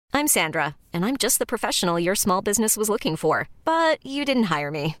I'm Sandra, and I'm just the professional your small business was looking for. But you didn't hire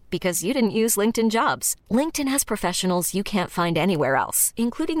me because you didn't use LinkedIn Jobs. LinkedIn has professionals you can't find anywhere else,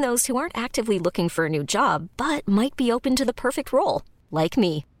 including those who aren't actively looking for a new job, but might be open to the perfect role, like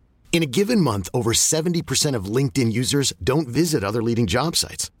me. In a given month, over 70% of LinkedIn users don't visit other leading job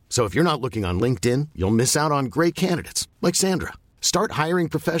sites. So if you're not looking on LinkedIn, you'll miss out on great candidates like Sandra. Start hiring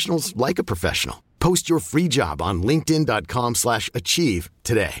professionals like a professional. Post your free job on linkedin.com/achieve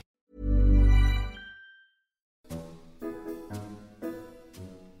today.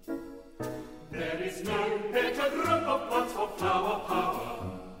 There is no better group of plants for flower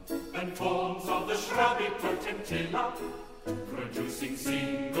power than forms of the shrubby potentilla, producing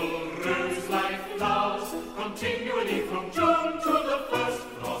single rose-like flowers continually from June to the first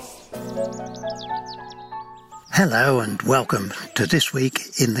frost. Hello and welcome to This Week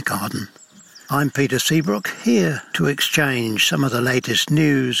in the Garden. I'm Peter Seabrook, here to exchange some of the latest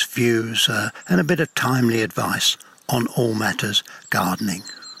news, views and a bit of timely advice on all matters gardening.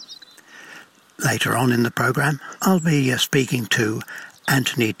 Later on in the programme, I'll be speaking to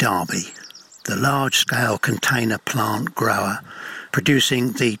Anthony Darby, the large-scale container plant grower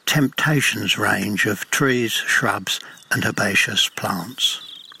producing the Temptations range of trees, shrubs and herbaceous plants.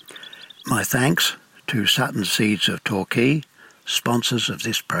 My thanks to Sutton Seeds of Torquay, sponsors of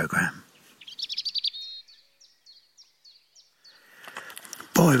this programme.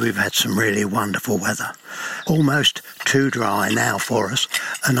 Boy, we've had some really wonderful weather. Almost too dry now for us,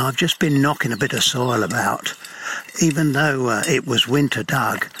 and I've just been knocking a bit of soil about. Even though it was winter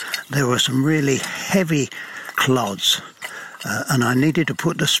dug, there were some really heavy clods, and I needed to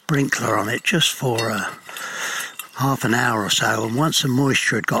put the sprinkler on it just for half an hour or so, and once the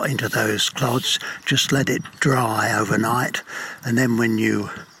moisture had got into those clods, just let it dry overnight, and then when you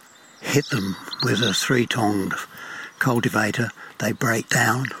hit them with a 3-tonged cultivator, they break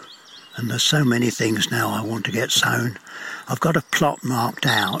down. And there's so many things now I want to get sown. I've got a plot marked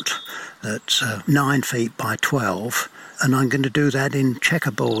out that's 9 feet by 12, and I'm going to do that in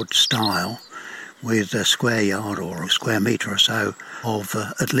checkerboard style with a square yard or a square metre or so of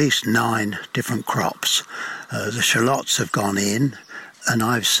at least 9 different crops. The shallots have gone in, and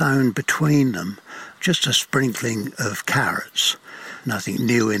I've sown between them just a sprinkling of carrots. Nothing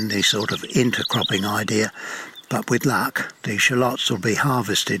new in the sort of intercropping idea, but with luck, the shallots will be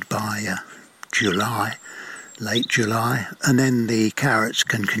harvested by July, late July, and then the carrots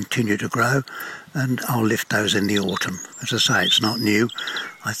can continue to grow, and I'll lift those in the autumn. As I say, it's not new.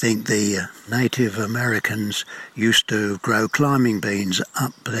 I think the Native Americans used to grow climbing beans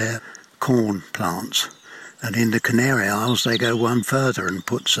up their corn plants, and in the Canary Isles they go one further and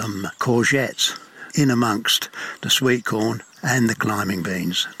put some courgettes in amongst the sweet corn and the climbing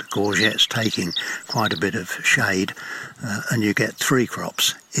beans, the courgettes taking quite a bit of shade, and you get 3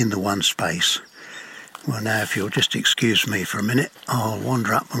 crops in the one space. Well, now if you'll just excuse me for a minute, I'll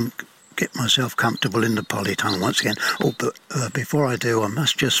wander up and get myself comfortable in the polytunnel once again. Oh, but before I do, I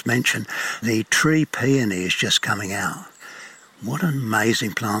must just mention the tree peony is just coming out. What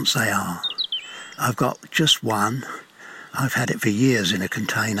amazing plants they are. I've got just one. I've had it for years in a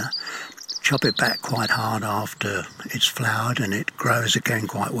container. Chop it back quite hard after it's flowered and it grows again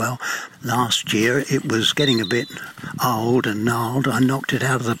quite well. Last year it was getting a bit old and gnarled. I knocked it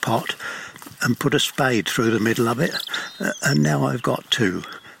out of the pot and put a spade through the middle of it, and now I've got 2,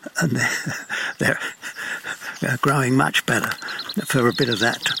 and they're growing much better for a bit of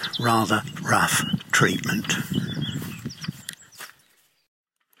that rather rough treatment.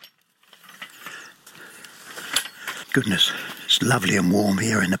 Goodness, it's lovely and warm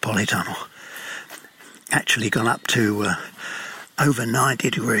here in the polytunnel. Actually gone up to over 90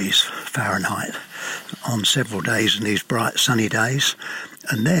 degrees Fahrenheit on several days in these bright sunny days,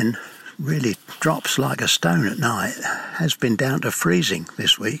 and then really drops like a stone at night. Has been down to freezing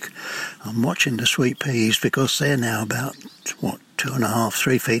this week. I'm watching the sweet peas because they're now about 2.5,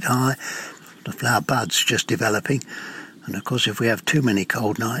 3 feet high. The flower buds just developing, and of course if we have too many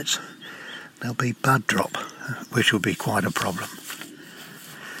cold nights there'll be bud drop, which will be quite a problem.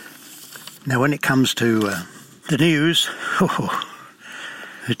 Now, when it comes to the news,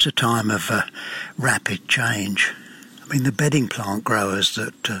 it's a time of rapid change. I mean, the bedding plant growers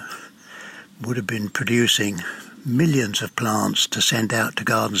that would have been producing millions of plants to send out to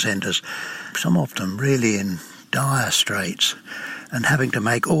garden centres, some of them really in dire straits and having to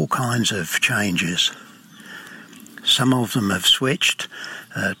make all kinds of changes. Some of them have switched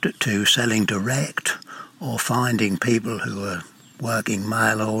to selling direct or finding people who are working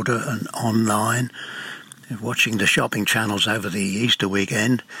mail order and online. Watching the shopping channels over the Easter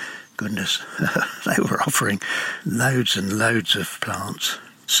weekend, goodness, they were offering loads and loads of plants.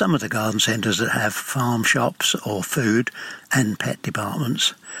 Some of the garden centres that have farm shops or food and pet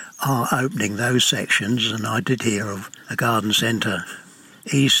departments are opening those sections, and I did hear of a garden centre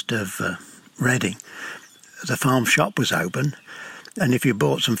east of Reading. The farm shop was open, and if you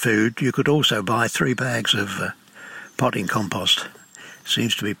bought some food, you could also buy 3 bags of potting compost.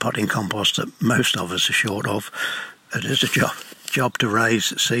 Seems to be potting compost that most of us are short of. It is a job to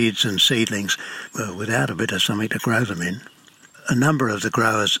raise seeds and seedlings without a bit of something to grow them in. A number of the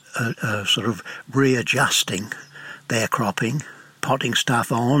growers are sort of readjusting their cropping, potting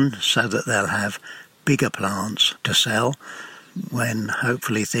stuff on so that they'll have bigger plants to sell when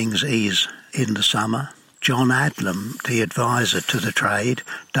hopefully things ease in the summer. John Adlam, the advisor to the trade,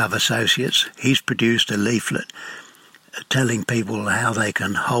 Dove Associates, he's produced a leaflet telling people how they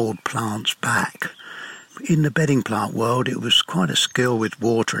can hold plants back. In the bedding plant world, it was quite a skill with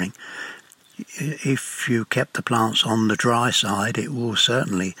watering. If you kept the plants on the dry side, it will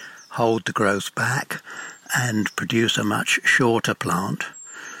certainly hold the growth back and produce a much shorter plant.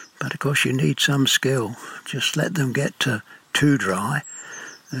 But of course you need some skill. Just let them get too dry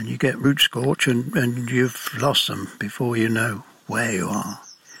and you get root scorch and you've lost them before you know where you are.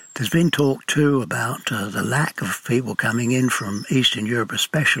 There's been talk too about the lack of people coming in from Eastern Europe,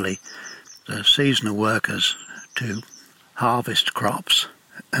 especially the seasonal workers, to harvest crops.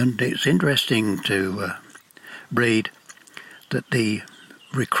 And it's interesting to read that the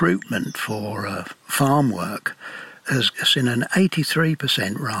recruitment for farm work has seen an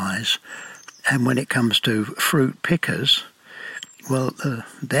 83% rise. And when it comes to fruit pickers, well,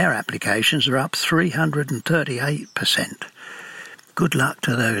 their applications are up 338%. Good luck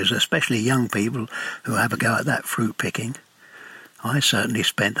to those, especially young people who have a go at that fruit picking. I certainly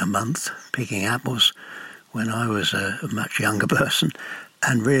spent a month picking apples when I was a much younger person,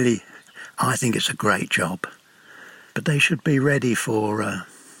 and really, I think it's a great job. But they should be ready for a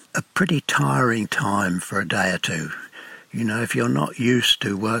pretty tiring time for a day or two. You know, if you're not used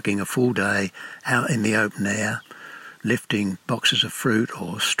to working a full day out in the open air, lifting boxes of fruit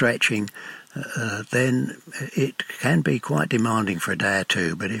or stretching, then it can be quite demanding for a day or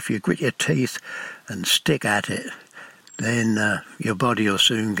two. But if you grit your teeth and stick at it, then your body will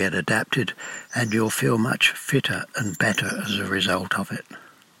soon get adapted and you'll feel much fitter and better as a result of it.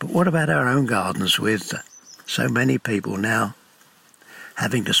 But what about our own gardens, with so many people now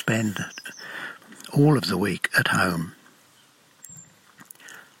having to spend all of the week at home?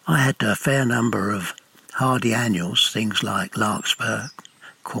 I had a fair number of hardy annuals, things like larkspur,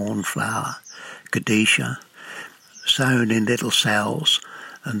 cornflower, cadetia, sown in little cells,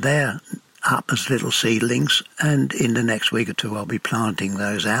 and they're up as little seedlings, and in the next week or two I'll be planting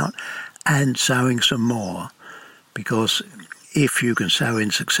those out and sowing some more, because if you can sow in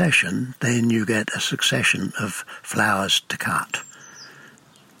succession, then you get a succession of flowers to cut.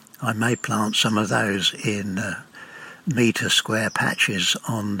 I may plant some of those in metre square patches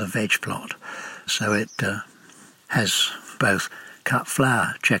on the veg plot, so it has both cut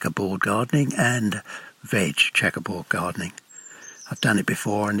flower checkerboard gardening and veg checkerboard gardening. I've done it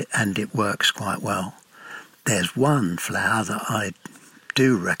before and it works quite well. There's one flower that I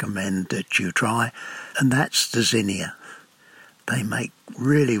do recommend that you try, and that's the zinnia. They make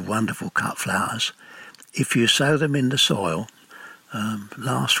really wonderful cut flowers. If you sow them in the soil,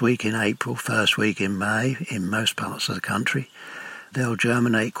 last week in April, first week in May, in most parts of the country, they'll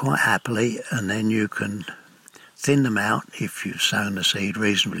germinate quite happily, and then you can thin them out if you've sown the seed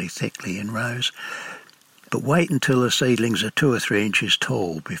reasonably thickly in rows. But wait until the seedlings are 2 or 3 inches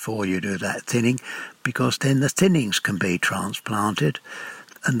tall before you do that thinning, because then the thinnings can be transplanted,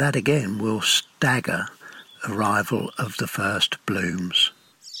 and that again will stagger arrival of the first blooms.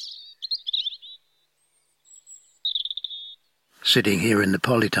 Sitting here in the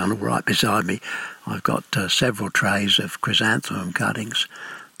polytunnel right beside me, I've got several trays of chrysanthemum cuttings.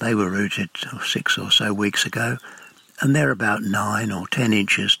 They were rooted 6 or so weeks ago, and they're about 9 or 10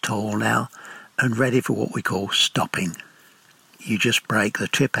 inches tall now, and ready for what we call stopping. You just break the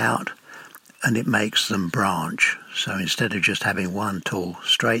tip out and it makes them branch. So instead of just having one tall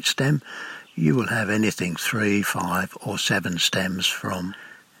straight stem, you will have anything 3, 5 or 7 stems from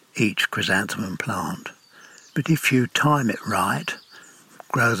each chrysanthemum plant. But if you time it right,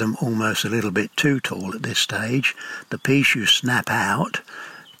 grow them almost a little bit too tall at this stage, the piece you snap out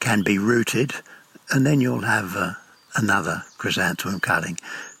can be rooted, and then you'll have another chrysanthemum cutting.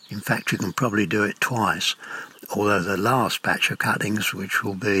 In fact, you can probably do it twice, although the last batch of cuttings, which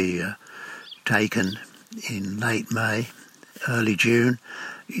will be taken in late May, early June,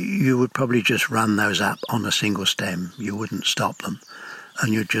 you would probably just run those up on a single stem. You wouldn't stop them,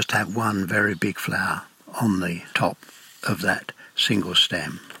 and you'd just have one very big flower on the top of that single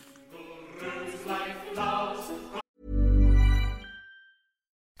stem.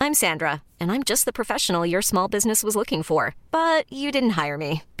 I'm Sandra, and I'm just the professional your small business was looking for. But you didn't hire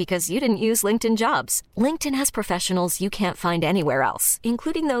me because you didn't use LinkedIn Jobs. LinkedIn has professionals you can't find anywhere else,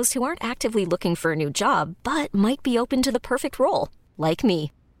 including those who aren't actively looking for a new job, but might be open to the perfect role, like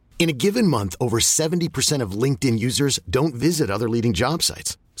me. In a given month, over 70% of LinkedIn users don't visit other leading job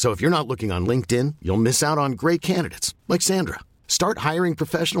sites. So if you're not looking on LinkedIn, you'll miss out on great candidates like Sandra. Start hiring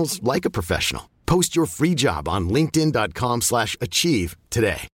professionals like a professional. Post your free job on linkedin.com/achieve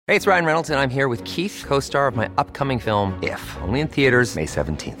today. Hey, it's Ryan Reynolds, and I'm here with Keith, co-star of my upcoming film, If, only in theaters May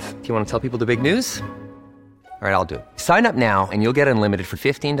 17th. Do you want to tell people the big news? All right, I'll do it. Sign up now and you'll get unlimited for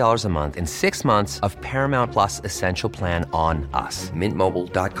 $15 a month and 6 months of Paramount Plus Essential Plan on us.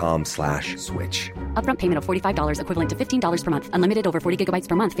 MintMobile.com/switch. Upfront payment of $45 equivalent to $15 per month. Unlimited over 40 gigabytes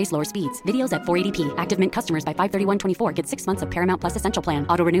per month. Face lower speeds. Videos at 480p. Active Mint customers by 531.24 get 6 months of Paramount Plus Essential Plan.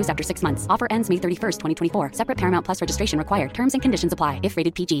 Auto renews after 6 months. Offer ends May 31st, 2024. Separate Paramount Plus registration required. Terms and conditions apply if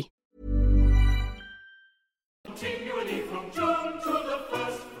rated PG. Continually from June to the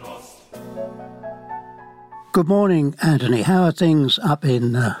first frost. Good morning, Anthony. How are things up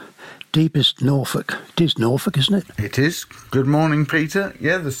in deepest Norfolk? It is Norfolk, isn't it? It is. Good morning, Peter.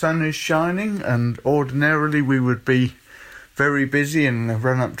 Yeah, the sun is shining, and ordinarily we would be very busy in the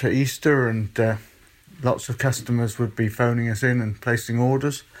run-up to Easter, and lots of customers would be phoning us in and placing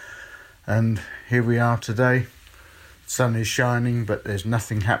orders. And here we are today. The sun is shining, but there's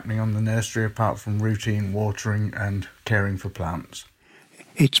nothing happening on the nursery apart from routine watering and caring for plants.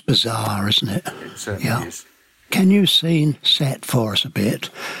 It's bizarre, isn't it? It certainly is. Can you set for us a bit?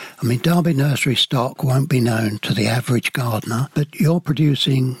 I mean, Derby nursery stock won't be known to the average gardener, but you're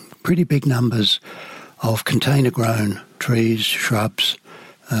producing pretty big numbers of container-grown trees, shrubs,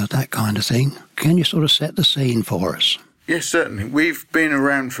 that kind of thing. Can you sort of set the scene for us? Yes, certainly. We've been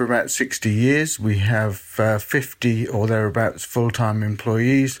around for about 60 years. We have 50 or thereabouts full-time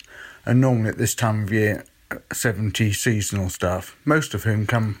employees, and normally at this time of year, 70 seasonal staff, most of whom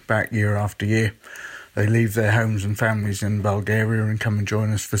come back year after year. They leave their homes and families in Bulgaria and come and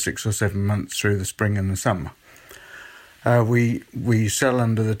join us for 6 or 7 months through the spring and the summer. We sell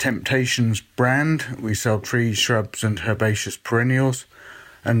under the Temptations brand. We sell trees, shrubs and herbaceous perennials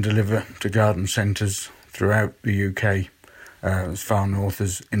and deliver to garden centres throughout the UK, as far north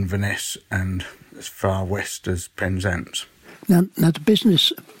as Inverness and as far west as Penzance. Now the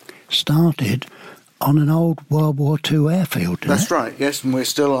business started on an old World War II airfield, didn't That's it? right, yes, and we're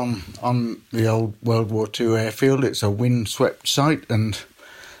still on the old World War II airfield. It's a wind-swept site, and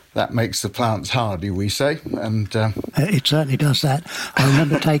that makes the plants hardy, we say. And It certainly does that. I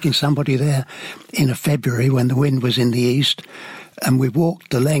remember taking somebody there in a February when the wind was in the east, and we walked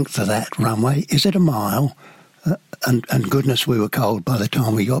the length of that runway. Is it a mile? And goodness, we were cold by the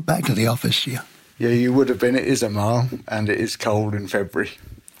time we got back to the office. Yeah, you would have been. It is a mile, and it is cold in February.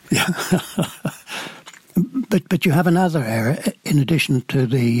 Yeah. But you have another area in addition to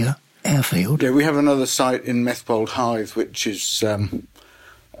the airfield. Yeah, we have another site in Methwold Hythe, which is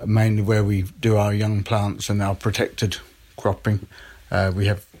mainly where we do our young plants and our protected cropping. We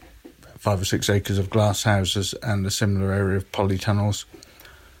have 5 or 6 acres of glass houses and a similar area of polytunnels.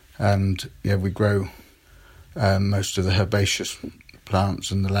 And yeah, we grow most of the herbaceous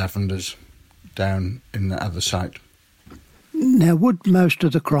plants and the lavenders down in the other site. Now, would most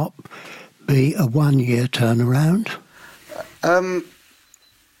of the crop be a 1-year turnaround?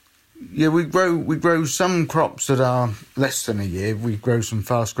 Yeah, we grow some crops that are less than a year. We grow some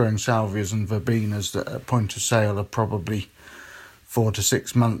fast-growing salvias and verbenas that at point of sale are probably 4 to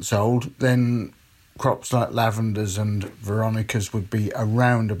 6 months old. Then crops like lavenders and veronicas would be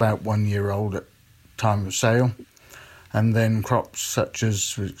around about 1 year old at time of sale. And then crops such as,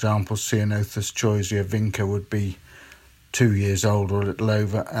 for example, Ceanothus choisya vinca would be 2 years old or a little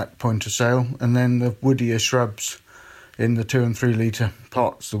over at point of sale. And then the woodier shrubs in the 2 and 3 litre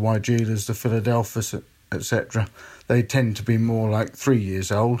pots, the Weigelas, the Philadelphus, etc., they tend to be more like 3 years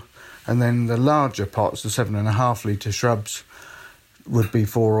old. And then the larger pots, the 7.5 litre shrubs, would be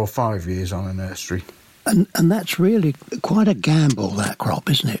 4 or 5 years on a nursery. And that's really quite a gamble, that crop,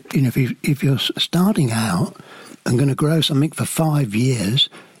 isn't it? You know, if you're starting out and going to grow something for 5 years,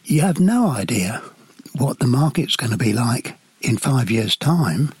 you have no idea what the market's going to be like in 5 years'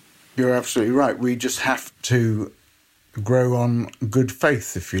 time. You're absolutely right. We just have to grow on good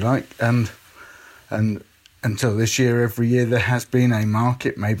faith, if you like, and until this year, every year there has been a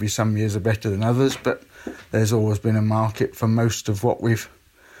market. Maybe some years are better than others, but there's always been a market for most of what we've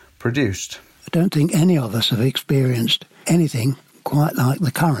produced. I don't think any of us have experienced anything quite like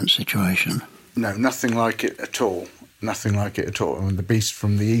the current situation. No, nothing like it at all. nothing like it at all. I mean, the beast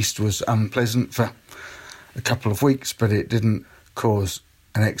from the east was unpleasant for a couple of weeks, but it didn't cause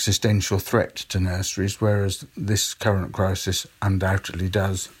an existential threat to nurseries, whereas this current crisis undoubtedly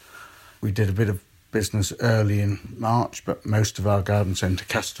does. We did a bit of business early in March, but most of our garden centre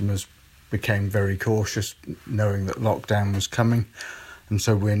customers became very cautious, knowing that lockdown was coming. And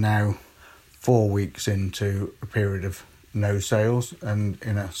so we're now 4 weeks into a period of no sales. And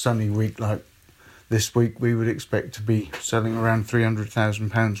in a sunny week like this week, we would expect to be selling around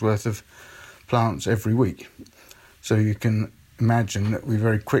 £300,000 worth of plants every week. So you can imagine that we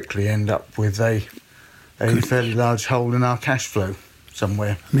very quickly end up with a fairly large hole in our cash flow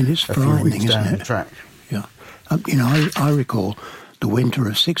somewhere. I mean, it's frightening, down isn't it? The track. Yeah. I recall the winter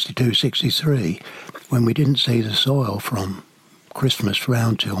of 62, 63, when we didn't see the soil from Christmas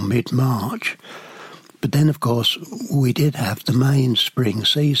round till mid-March. But then, of course, we did have the main spring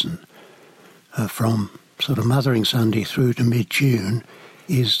season. From sort of Mothering Sunday through to mid-June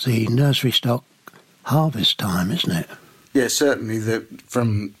is the nursery stock harvest time, isn't it? Yes, certainly.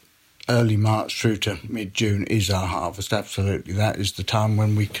 From early March through to mid-June is our harvest, absolutely. That is the time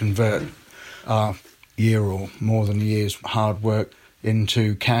when we convert our year or more than a year's hard work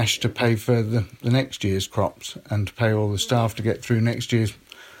into cash to pay for the next year's crops and to pay all the staff to get through next year's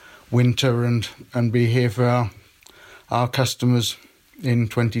winter and be here for our customers in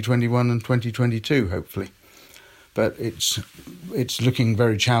 2021 and 2022, hopefully. But it's looking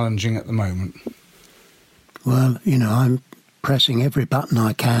very challenging at the moment. Well, I'm pressing every button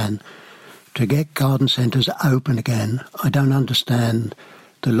I can to get garden centres open again. I don't understand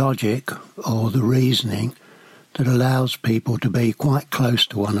the logic or the reasoning that allows people to be quite close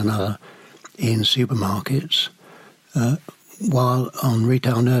to one another in supermarkets, while on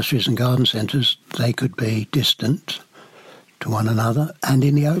retail nurseries and garden centres they could be distant to one another and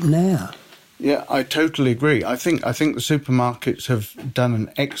in the open air. Yeah, I totally agree. I think the supermarkets have done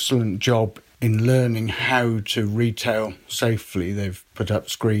an excellent job in learning how to retail safely. They've put up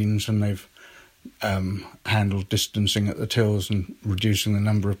screens and they've handled distancing at the tills and reducing the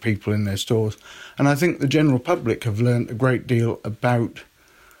number of people in their stores. And I think the general public have learned a great deal about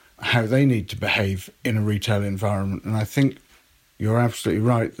how they need to behave in a retail environment. And I think you're absolutely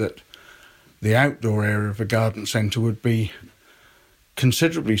right that the outdoor area of a garden centre would be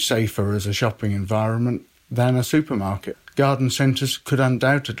considerably safer as a shopping environment than a supermarket. Garden centres could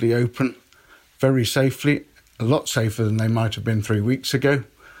undoubtedly open very safely, a lot safer than they might have been 3 weeks ago.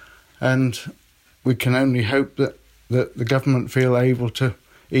 And we can only hope that the government feel able to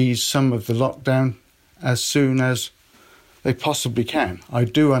ease some of the lockdown as soon as they possibly can. I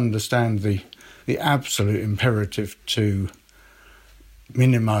do understand the absolute imperative to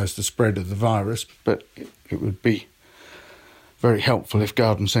minimise the spread of the virus, but it would be very helpful if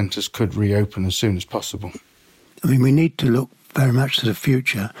garden centres could reopen as soon as possible. I mean, we need to look very much to the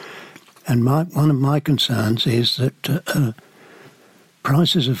future. And one of my concerns is that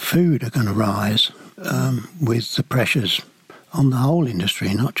prices of food are going to rise with the pressures on the whole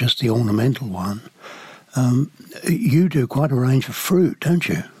industry, not just the ornamental one. You do quite a range of fruit, don't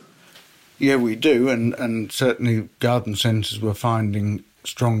you? Yeah, we do, and certainly garden centres were finding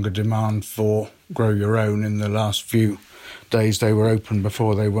stronger demand for Grow Your Own in the last few days they were open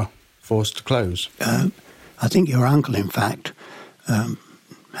before they were forced to close. I think your uncle, in fact,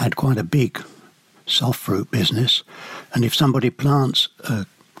 had quite a big soft fruit business, and if somebody plants a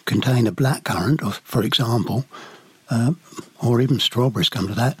container blackcurrant, or for example, or even strawberries come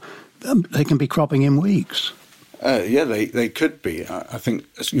to that, they can be cropping in weeks. Yeah, they could be. I think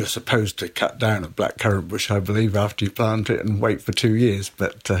you're supposed to cut down a blackcurrant bush, I believe, after you plant it and wait for 2 years,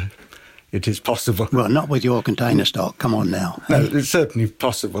 but it is possible. Well, not with your container stock, come on now. No, it's certainly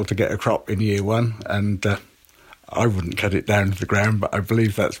possible to get a crop in year one, and I wouldn't cut it down to the ground, but I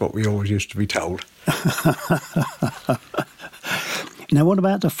believe that's what we always used to be told. Now, what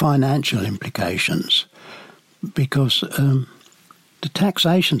about the financial implications? Because the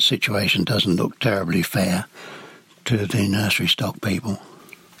taxation situation doesn't look terribly fair to the nursery stock people.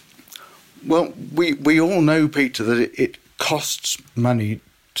 Well, we all know, Peter, that it costs money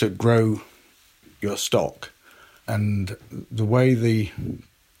to grow your stock, and the way the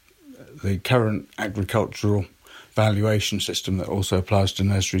current agricultural valuation system that also applies to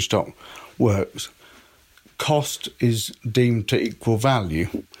nursery stock works, cost is deemed to equal value.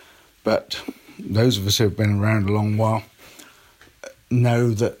 But those of us who have been around a long while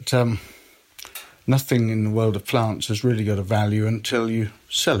know that nothing in the world of plants has really got a value until you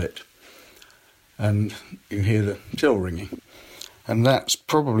sell it and you hear the till ringing. And that's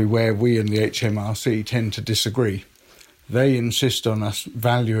probably where we in the HMRC tend to disagree. They insist on us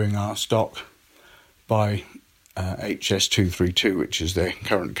valuing our stock by HS232, which is their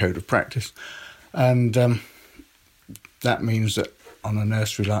current code of practice. And that means that on a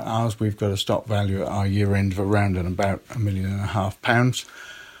nursery like ours, we've got a stock value at our year end of around and about £1.5 million.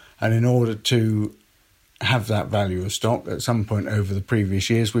 And in order to have that value of stock, at some point over the previous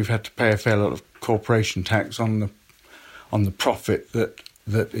years, we've had to pay a fair lot of corporation tax on the profit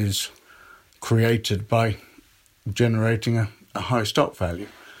that is created by generating a high stock value.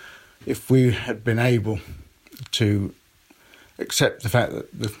 If we had been able to accept the fact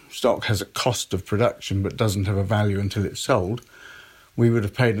that the stock has a cost of production but doesn't have a value until it's sold, we would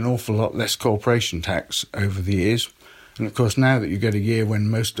have paid an awful lot less corporation tax over the years. And of course, now that you get a year when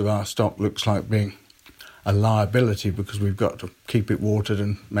most of our stock looks like being a liability because we've got to keep it watered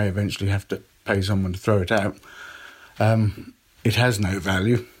and may eventually have to pay someone to throw it out, it has no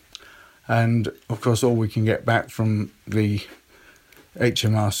value. And of course, all we can get back from the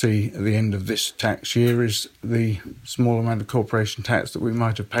HMRC at the end of this tax year is the small amount of corporation tax that we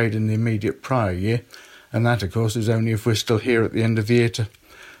might have paid in the immediate prior year. And that, of course, is only if we're still here at the end of the year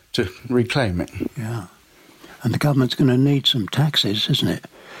to reclaim it. Yeah. And the government's going to need some taxes, isn't it?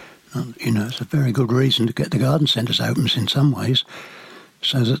 You know, it's a very good reason to get the garden centres open in some ways,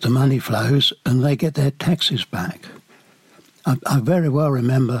 so that the money flows and they get their taxes back. I very well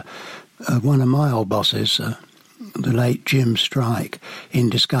remember one of my old bosses, the late Jim Strike, in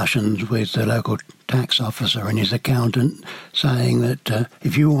discussions with the local tax officer and his accountant, saying that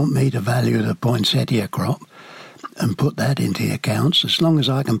if you want me to value the poinsettia crop and put that into the accounts, as long as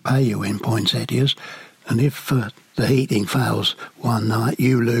I can pay you in poinsettias, and if the heating fails one night,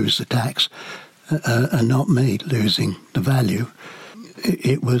 you lose the tax and not me losing the value.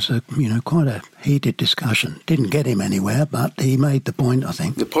 It was quite a heated discussion. Didn't get him anywhere, but he made the point, I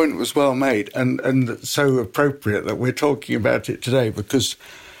think. The point was well made and so appropriate that we're talking about it today, because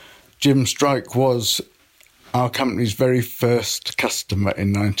Jim Strike was our company's very first customer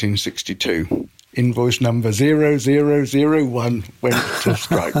in 1962. Invoice number 0001 went to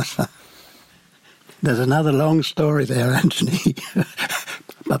Strikes. There's another long story there, Anthony.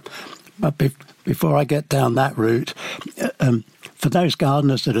 but before I get down that route, for those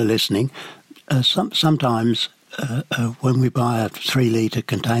gardeners that are listening, sometimes when we buy a 3-litre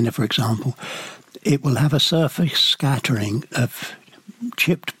container, for example, it will have a surface scattering of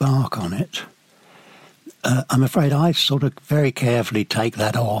chipped bark on it. I'm afraid I sort of very carefully take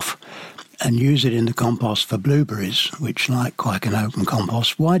that off and use it in the compost for blueberries, which like quite an open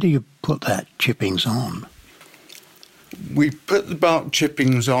compost. Why do you put that chippings on? We put the bark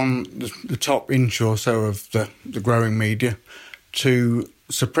chippings on the top inch or so of the growing media to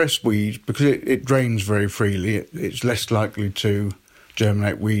suppress weeds, because it drains very freely. It's less likely to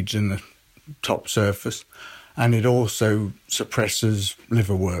germinate weeds in the top surface, and it also suppresses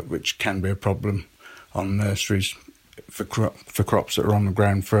liverwort, which can be a problem on nurseries for crops that are on the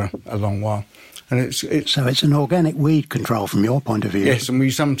ground for a long while. And so it's an organic weed control from your point of view. Yes, and we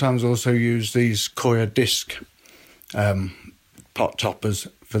sometimes also use these coir disc pot toppers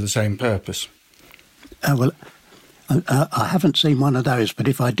for the same purpose. Well, I haven't seen one of those, but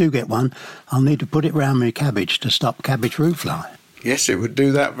if I do get one, I'll need to put it round my cabbage to stop cabbage root fly. Yes, it would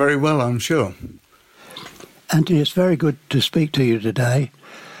do that very well, I'm sure. Anthony, it's very good to speak to you today.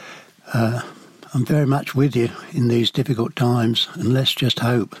 I'm very much with you in these difficult times, and let's just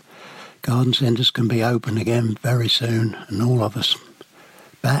hope garden centres can be open again very soon, and all of us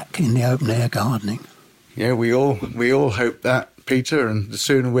back in the open air gardening. Yeah, we all hope that, Peter, and the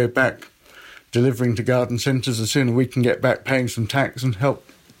sooner we're back delivering to garden centres, the sooner we can get back paying some tax and help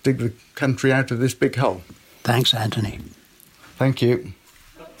dig the country out of this big hole. Thanks, Anthony. Thank you.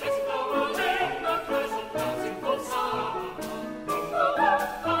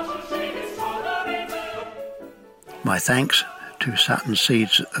 My thanks to Sutton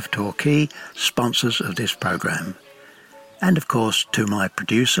Seeds of Torquay, sponsors of this programme. And of course to my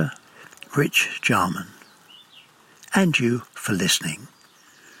producer, Rich Jarman. And you for listening.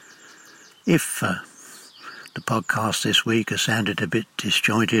 If the podcast this week has sounded a bit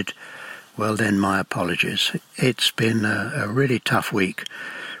disjointed, well then my apologies. It's been a really tough week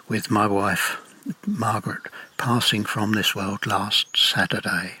with my wife, Margaret, passing from this world last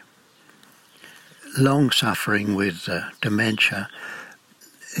Saturday. Long suffering with dementia.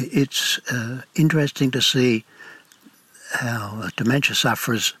 It's interesting to see how dementia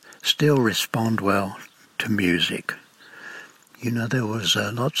sufferers still respond well to music. You know, there was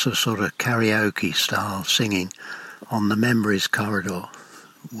lots of sort of karaoke-style singing on the Memories corridor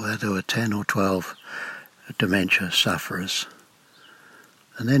where there were 10 or 12 dementia sufferers.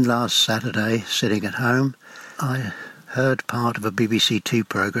 And then last Saturday, sitting at home, I heard part of a BBC Two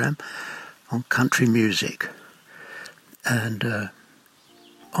programme on country music. And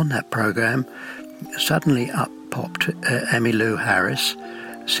on that programme, suddenly up popped Emmylou Harris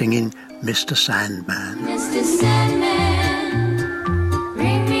singing Mr. Sandman. Mr. Sandman,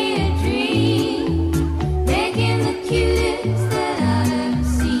 bring me a dream, making the cutest that I've ever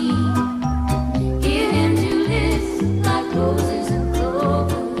seen. Give him 2 lips like roses and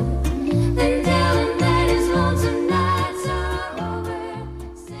clover, then tell him that his lonesome nights are over.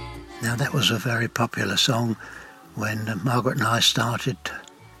 Now that was a very popular song when Margaret and I started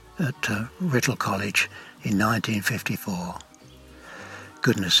at Writtle College in 1954.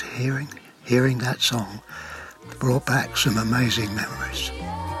 Goodness, hearing that song brought back some amazing memories.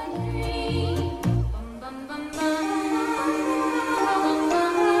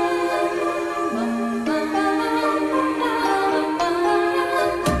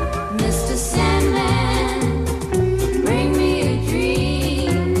 Mr. Sandman, bring me a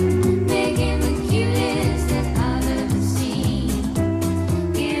dream, making the cutest that I've ever seen.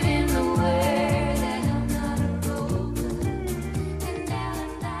 Give him the word that I'm not a rover, and tell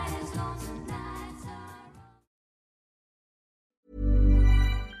him that his lonesome nights are.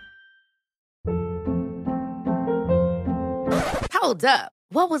 Hold up.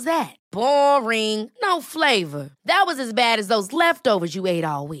 What was that? Boring. No flavor. That was as bad as those leftovers you ate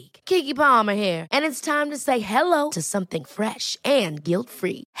all week. Keke Palmer here, and it's time to say hello to something fresh and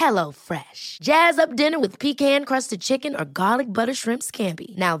guilt-free. Hello Fresh. Jazz up dinner with pecan-crusted chicken or garlic butter shrimp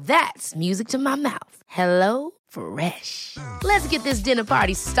scampi. Now that's music to my mouth. Hello Fresh. Let's get this dinner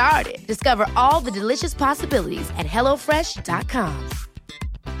party started. Discover all the delicious possibilities at HelloFresh.com.